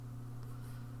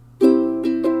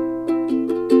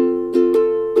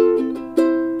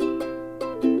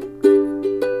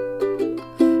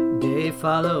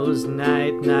follows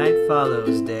night, night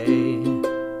follows day.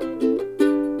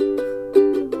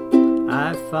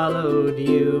 I followed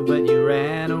you, but you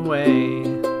ran away.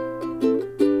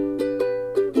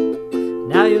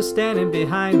 Now you're standing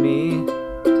behind me,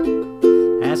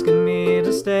 asking me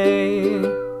to stay.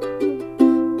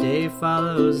 Day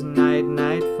follows night,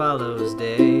 night follows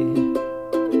day.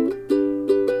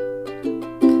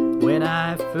 When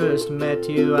I first met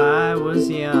you, I was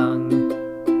young.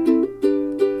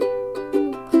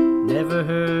 Never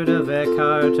heard of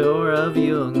Eckhart or of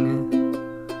Jung.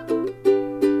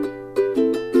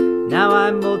 Now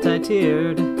I'm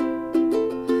multi-tiered,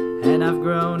 and I've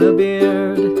grown a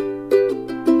beard.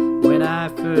 When I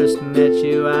first met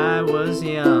you, I was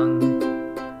young.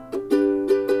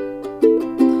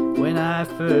 When I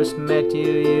first met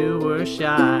you, you were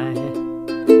shy.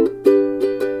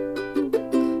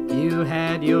 You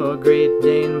had your Great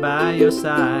Dane by your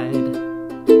side.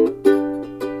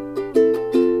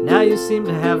 Now you seem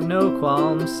to have no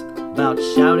qualms about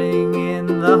shouting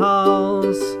in the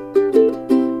halls.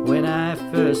 When I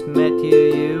first met you,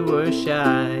 you were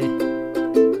shy.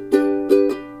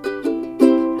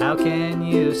 How can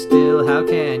you steal? How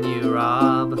can you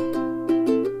rob?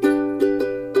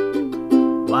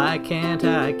 Why can't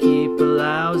I keep a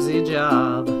lousy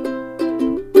job?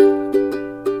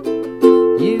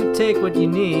 You take what you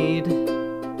need,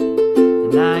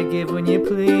 and I give when you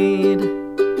plead.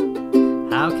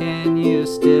 How can you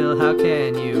steal? How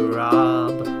can you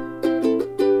rob?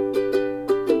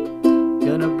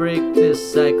 Gonna break this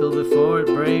cycle before it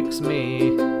breaks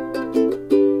me.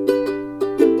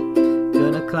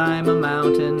 Gonna climb a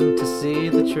mountain to see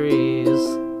the trees.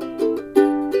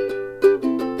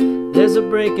 There's a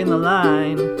break in the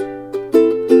line,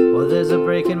 or there's a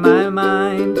break in my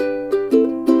mind.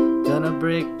 Gonna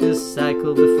break this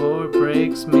cycle before it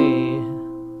breaks me.